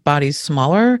make their bodies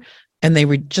smaller. And they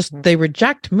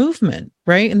reject movement,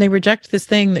 right? And they reject this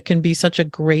thing that can be such a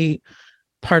great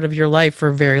part of your life for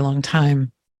a very long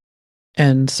time.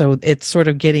 And so it's sort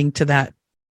of getting to that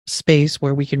space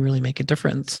where we can really make a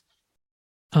difference.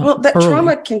 Well, that early.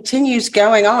 trauma continues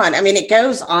going on. I mean, it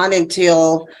goes on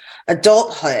until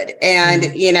adulthood. And,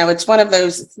 it's one of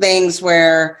those things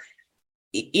where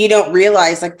you don't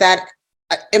realize like that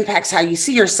impacts how you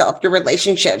see yourself, your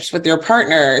relationships with your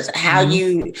partners, how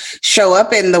you show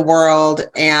up in the world.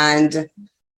 And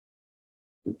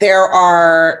there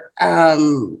are, at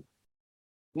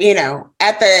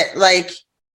the, like,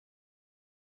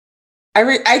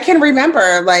 I can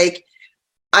remember, like,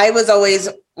 I was always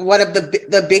one of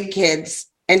the big kids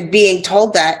and being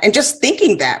told that and just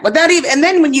thinking that without even, and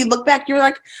then when you look back, you're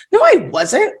like, no, I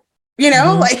wasn't,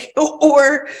 like,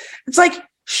 or it's like,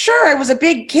 sure, I was a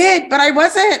big kid, but I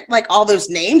wasn't like all those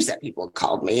names that people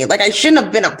called me. Like I shouldn't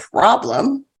have been a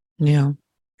problem. Yeah.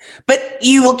 But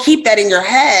you will keep that in your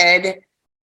head.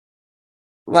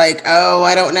 Like, oh,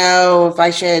 I don't know if I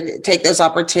should take those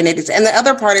opportunities. And the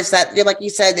other part is that, like you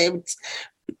said, it's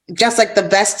just like the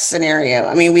best scenario.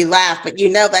 I mean, we laugh, but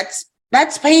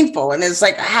that's painful. And it's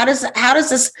like, how does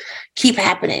this keep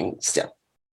happening still?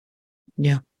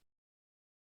 Yeah.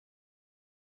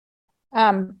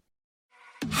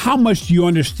 How much do you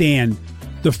understand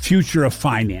the future of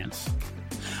finance?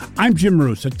 I'm Jim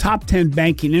Roos, a top 10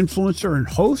 banking influencer and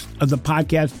host of the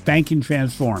podcast Banking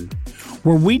Transformed,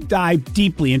 where we dive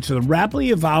deeply into the rapidly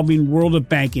evolving world of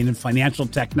banking and financial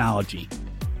technology.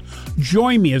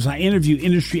 Join me as I interview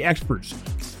industry experts,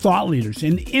 thought leaders,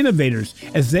 and innovators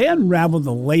as they unravel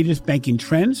the latest banking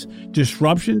trends,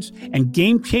 disruptions, and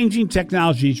game-changing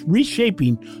technologies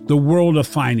reshaping the world of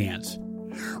finance.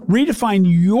 Redefine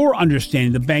your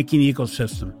understanding of the banking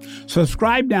ecosystem.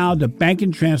 Subscribe now to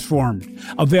Banking Transformed,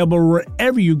 available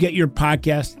wherever you get your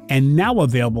podcast and now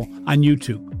available on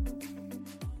YouTube.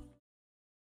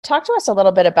 Talk to us a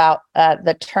little bit about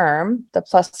the term, the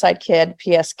plus side kid,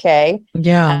 PSK.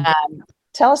 Yeah.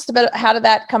 Tell us a bit, how did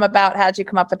that come about? How did you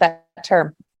come up with that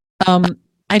term?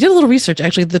 I did a little research.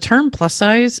 Actually, the term plus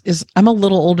size I'm a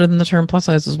little older than the term plus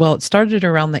size as well. It started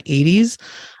around the 80s.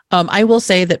 I will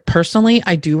say that personally,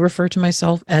 I do refer to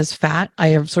myself as fat. I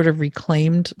have sort of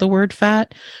reclaimed the word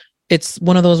fat. It's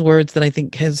one of those words that I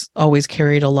think has always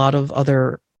carried a lot of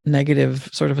other negative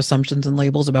sort of assumptions and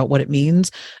labels about what it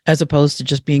means, as opposed to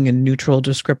just being a neutral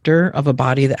descriptor of a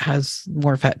body that has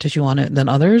more fat tissue on it than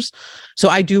others. So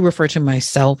I do refer to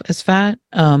myself as fat.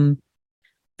 And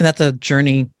that's a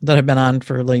journey that I've been on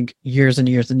for like years and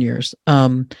years and years.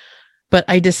 But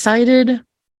I decided,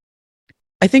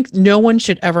 I think no one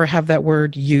should ever have that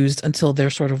word used until they're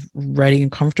sort of ready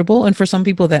and comfortable. And for some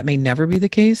people that may never be the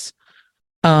case.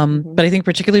 But I think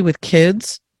particularly with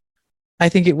kids, I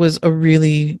think it was a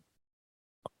really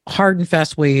hard and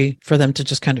fast way for them to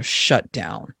just kind of shut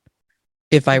down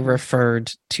if I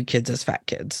referred to kids as fat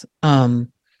kids.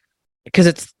 Because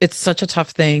it's such a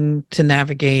tough thing to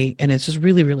navigate, and it's just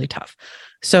really, really tough.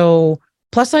 So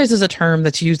plus size is a term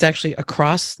that's used actually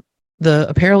across the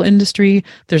apparel industry.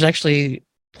 There's actually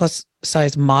plus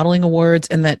size modeling awards,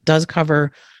 and that does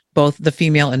cover both the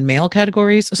female and male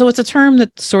categories. So it's a term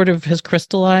that sort of has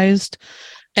crystallized.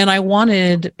 And I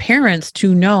wanted parents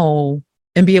to know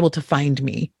and be able to find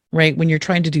me, right? When you're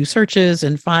trying to do searches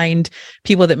and find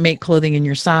people that make clothing in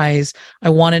your size, I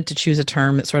wanted to choose a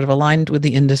term that sort of aligned with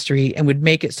the industry and would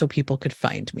make it so people could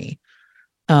find me.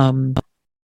 I mean,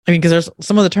 because there's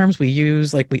some of the terms we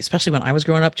use, like especially when I was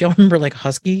growing up, do y'all remember like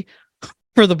husky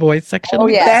for the boys section? Oh,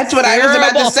 yeah. That's what I was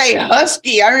about to say.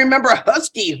 Husky. I remember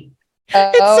husky.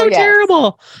 It's so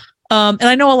terrible. And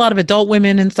I know a lot of adult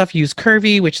women and stuff use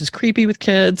curvy, which is creepy with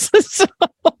kids. So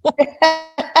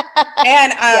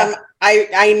And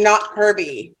I'm not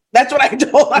curvy. That's what I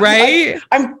told. Right?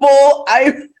 I'm full.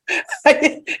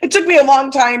 It took me a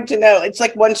long time to know. It's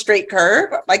like one straight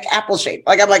curve, like apple shape.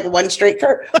 Like I'm like one straight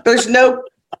curve. There's no,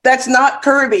 that's not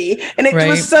curvy. And it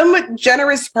was some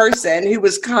generous person who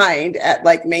was kind at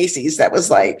like Macy's that was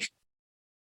like,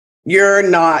 you're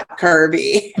not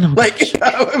curvy. Like,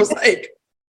 it was like,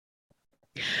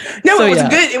 no, so, it was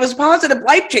good. It was a positive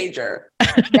life changer.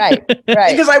 Right.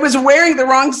 Because I was wearing the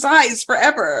wrong size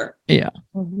forever. Yeah.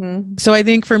 Mm-hmm. So I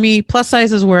think for me, plus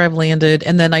size is where I've landed.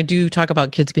 And then I do talk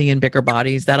about kids being in bigger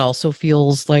bodies. That also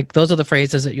feels like those are the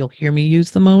phrases that you'll hear me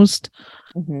use the most.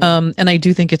 Mm-hmm. And I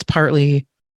do think it's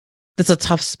a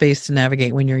tough space to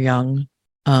navigate when you're young.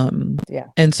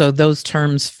 And so those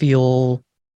terms feel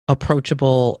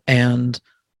approachable and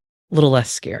a little less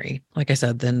scary, like I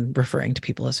said, than referring to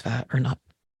people as fat or not.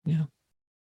 Yeah.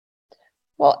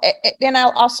 Well, and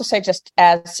I'll also say, just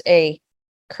as a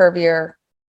curvier,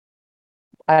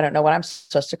 I don't know what I'm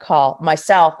supposed to call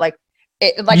myself. Like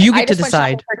you get to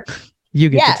decide. You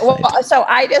get to decide. Well, so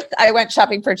I went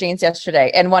shopping for jeans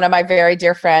yesterday, and one of my very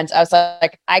dear friends, I was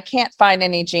like, I can't find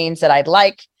any jeans that I'd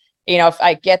like. You know, if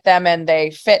I get them and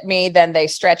they fit me, then they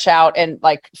stretch out and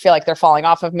like feel like they're falling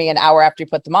off of me an hour after you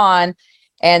put them on.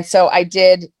 And so I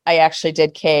actually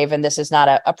did cave, and this is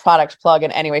not a product plug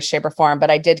in any way, shape, or form, but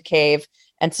I did cave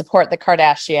and support the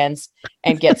Kardashians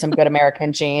and get some good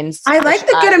American jeans. I like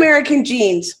the good American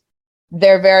jeans.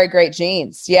 They're very great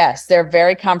jeans. Yes, they're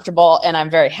very comfortable, and I'm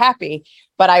very happy.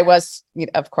 But I was,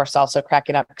 of course, also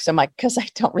cracking up because I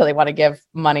don't really want to give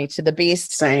money to the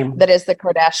beast. Same. That is the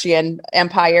Kardashian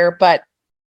empire, but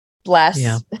bless.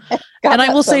 Yeah. And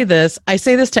I will say this. I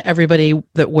say this to everybody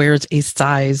that wears a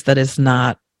size that is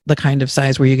not the kind of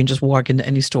size where you can just walk into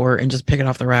any store and just pick it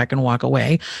off the rack and walk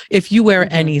away. If you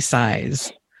wear any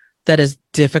size that is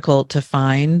difficult to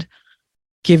find,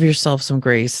 give yourself some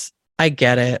grace. I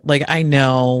get it. Like, I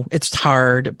know it's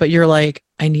hard, but you're like,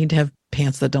 I need to have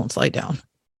pants that don't slide down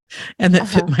and that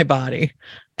fit my body.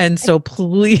 And so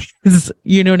please,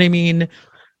 you know what I mean?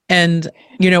 And,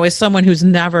 as someone who's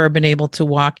never been able to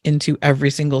walk into every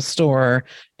single store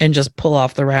and just pull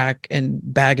off the rack and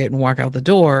bag it and walk out the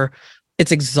door,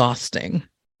 it's exhausting.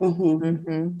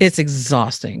 Mm-hmm. It's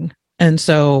exhausting. And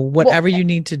so whatever you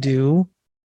need to do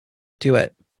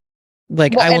it.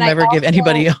 Like, I will never give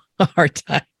anybody a hard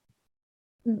time.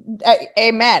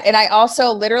 Amen. And I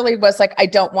also literally was like, I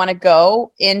don't want to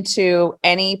go into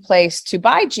any place to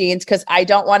buy jeans because I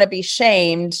don't want to be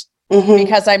shamed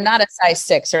because I'm not a size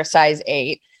 6 or a size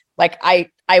 8. Like, I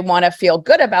want to feel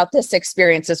good about this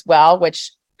experience as well,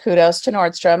 which kudos to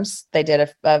Nordstrom's. They did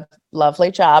a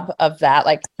lovely job of that.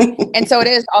 Like, and so it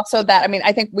is also that, I mean,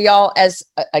 I think we all, as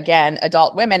again,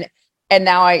 adult women, and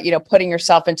now putting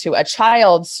yourself into a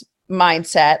child's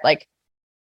mindset, like,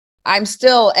 I'm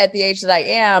still at the age that I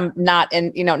am not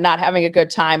having a good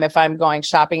time if I'm going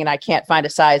shopping and I can't find a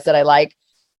size that I like.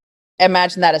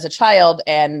 Imagine that as a child.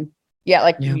 And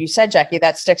you said, Jackie,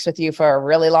 that sticks with you for a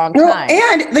really long time.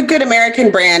 And the Good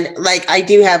American brand, like I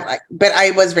do have, but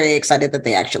I was very excited that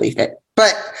they actually fit.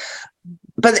 But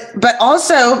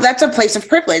also that's a place of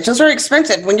privilege. Those are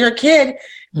expensive. When you're a kid,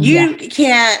 you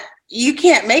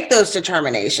can't make those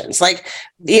determinations. Like,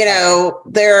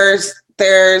 there's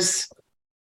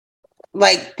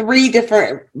like 3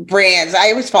 different brands.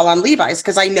 I always fall on Levi's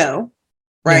because I know,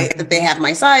 that they have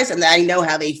my size and that I know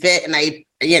how they fit. And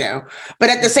but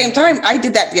at the same time, I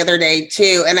did that the other day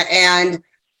too. And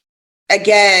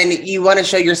again, you want to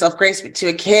show yourself grace, but to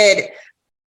a kid,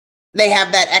 they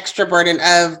have that extra burden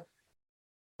of,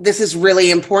 this is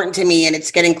really important to me and it's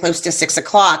getting close to 6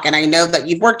 o'clock. And I know that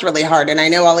you've worked really hard and I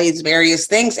know all these various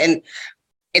things and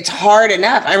it's hard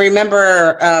enough. I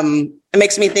remember, it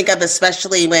makes me think of,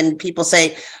 especially when people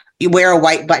say you wear a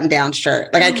white button-down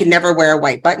shirt. Like, I could never wear a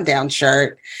white button-down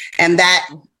shirt. And that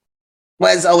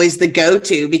was always the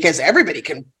go-to because everybody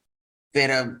can fit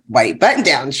a white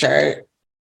button-down shirt.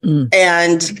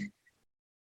 And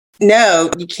no,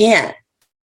 you can't.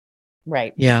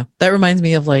 Right. Yeah. That reminds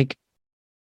me of, like,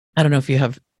 I don't know if you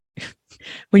have,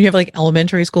 when you have like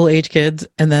elementary school age kids,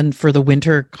 and then for the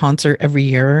winter concert every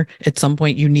year, at some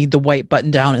point you need the white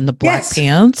button down and the black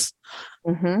pants.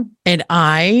 Mm-hmm. And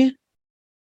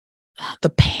the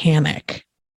panic,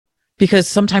 because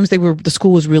sometimes the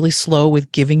school was really slow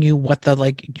with giving you what the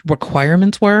like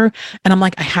requirements were. And I'm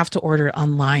like, I have to order it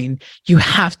online. You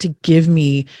have to give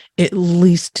me at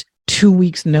least 2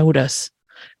 weeks notice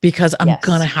because I'm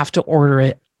going to have to order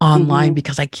it online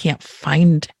because I can't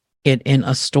find it in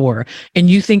a store. And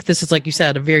you think this is, like you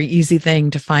said, a very easy thing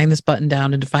to find this button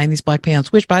down and to find these black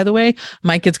pants, which, by the way,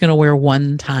 my kid's going to wear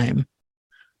one time.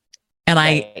 And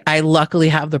Right. I luckily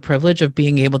have the privilege of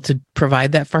being able to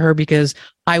provide that for her because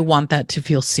I want that to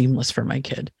feel seamless for my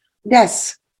kid.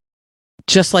 Yes.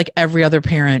 Just like every other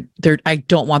parent, I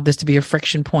don't want this to be a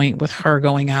friction point with her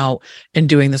going out and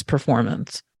doing this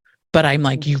performance. But I'm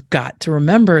like, you've got to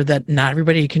remember that not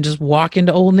everybody can just walk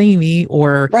into Old Navy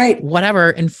or Right.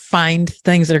 whatever and find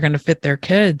things that are going to fit their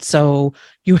kids. So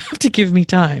you have to give me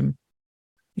time.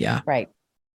 Yeah. Right.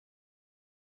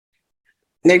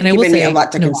 They're And I will giving me say, a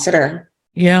lot to no. consider.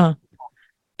 Yeah.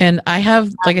 And I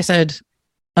have, like I said,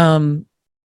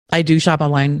 I do shop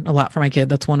online a lot for my kid.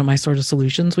 That's one of my sort of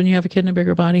solutions when you have a kid in a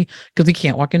bigger body, because we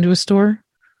can't walk into a store.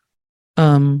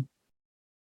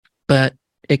 But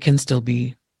it can still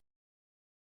be,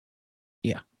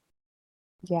 Yeah,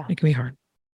 it can be hard.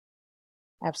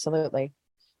 absolutely.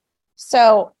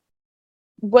 So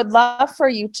would love for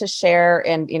you to share,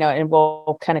 and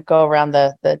we'll kind of go around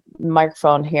the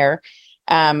microphone here.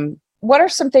 What are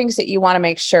some things that you want to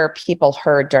make sure people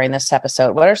heard during this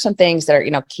episode? What are some things that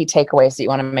are, key takeaways that you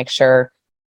want to make sure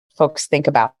folks think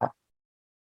about?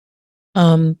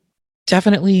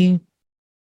 Definitely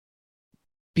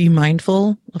be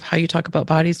mindful of how you talk about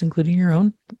bodies, including your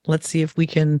own. Let's see if we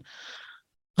can,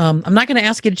 I'm not going to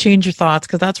ask you to change your thoughts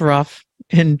because that's rough.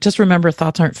 And just remember,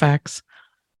 thoughts aren't facts.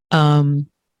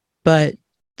 But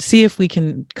see if we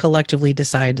can collectively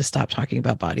decide to stop talking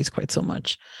about bodies quite so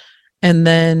much. And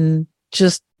then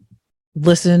just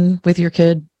listen with your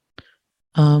kid,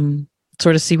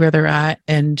 sort of see where they're at,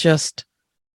 and just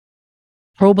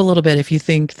probe a little bit if you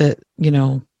think that,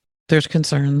 there's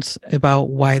concerns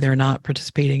about why they're not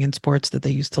participating in sports that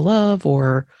they used to love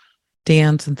or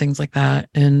dance and things like that.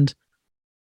 And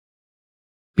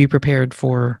be prepared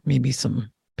for maybe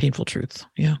some painful truths.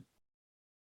 Yeah.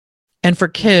 And for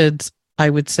kids, I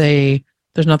would say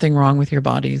there's nothing wrong with your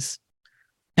bodies.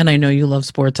 And I know you love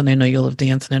sports, and I know you love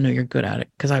dance, and I know you're good at it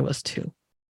because I was too.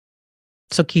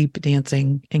 So keep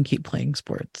dancing and keep playing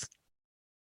sports.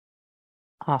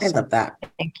 Awesome. I love that.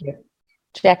 Thank you.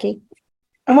 Jackie?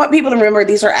 I want people to remember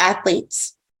these are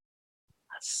athletes.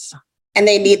 And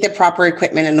they need the proper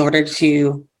equipment in order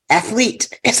to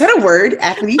athlete. Is that a word?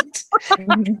 Athlete?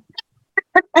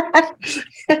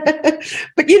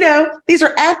 But these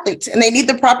are athletes, and they need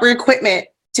the proper equipment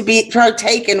to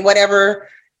partake in whatever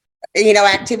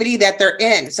activity that they're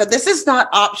in. So this is not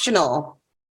optional.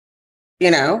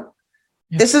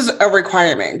 This is a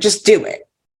requirement. Just do it.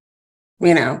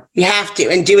 You have to,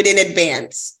 and do it in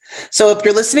advance. So if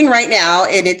you're listening right now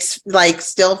and it's like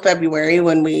still February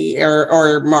when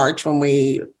or March when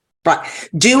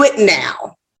do it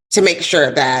now to make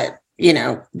sure that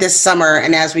this summer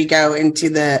and as we go into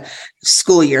the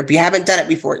school year, if you haven't done it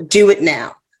before, do it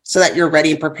now so that you're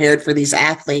ready and prepared for these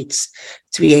athletes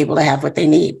to be able to have what they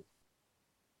need.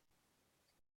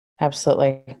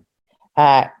 Absolutely.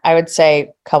 I would say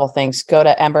a couple things. Go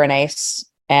to Ember and Ace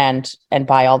and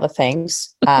buy all the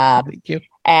things. Thank you.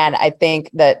 And I think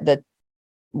that the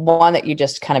one that you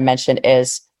just kind of mentioned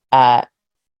is the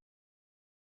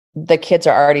kids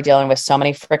are already dealing with so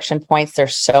many friction points.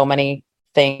 There's so many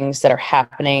things that are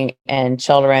happening in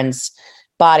children's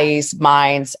bodies,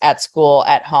 minds, at school,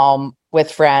 at home,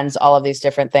 with friends, all of these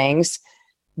different things.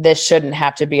 This shouldn't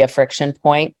have to be a friction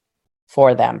point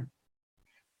for them.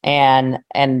 And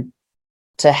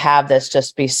to have this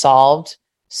just be solved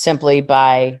simply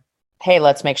by, hey,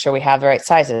 let's make sure we have the right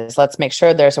sizes. Let's make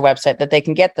sure there's a website that they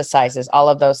can get the sizes, all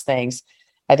of those things.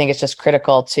 I think it's just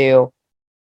critical to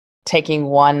taking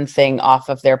one thing off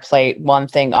of their plate, one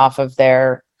thing off of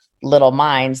their little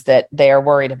minds that they are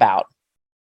worried about.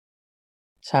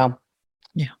 So,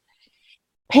 yeah.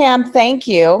 Pam, thank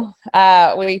you.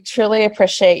 We truly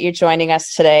appreciate you joining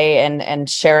us today and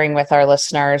sharing with our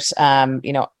listeners,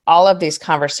 all of these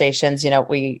conversations.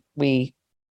 We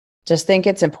just think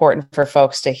it's important for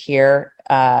folks to hear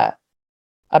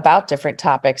about different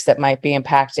topics that might be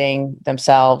impacting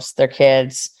themselves, their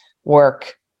kids,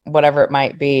 work, whatever it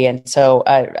might be. And so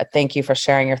thank you for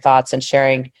sharing your thoughts and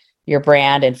sharing your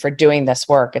brand and for doing this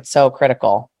work. It's so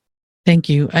critical. Thank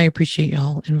you. I appreciate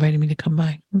y'all inviting me to come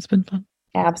by. It's been fun.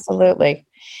 Absolutely.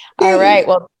 All right.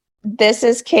 Well, this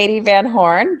is Katie Van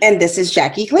Horn. And this is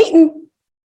Jackie Clayton.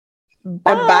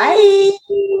 Bye-bye.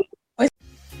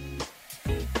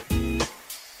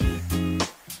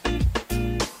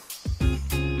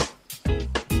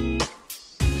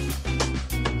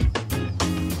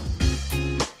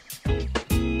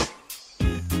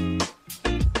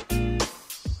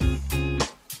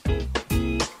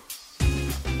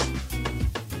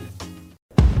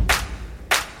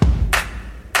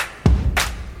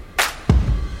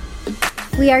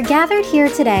 We are gathered here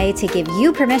today to give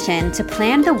you permission to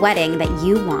plan the wedding that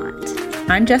you want.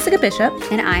 I'm Jessica Bishop.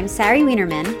 And I'm Sari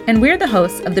Wienerman. And we're the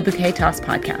hosts of the Bouquet Toss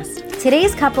podcast.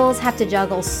 Today's couples have to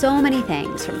juggle so many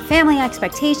things, from family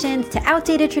expectations to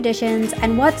outdated traditions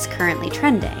and what's currently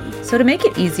trending. So to make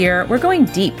it easier, we're going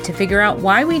deep to figure out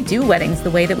why we do weddings the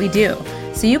way that we do,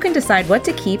 so you can decide what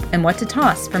to keep and what to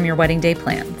toss from your wedding day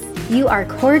plans. You are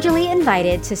cordially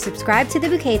invited to subscribe to the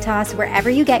Bouquet Toss wherever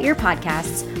you get your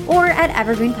podcasts or at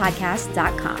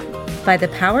evergreenpodcast.com. By the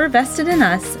power vested in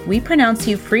us, we pronounce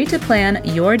you free to plan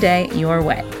your day your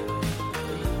way.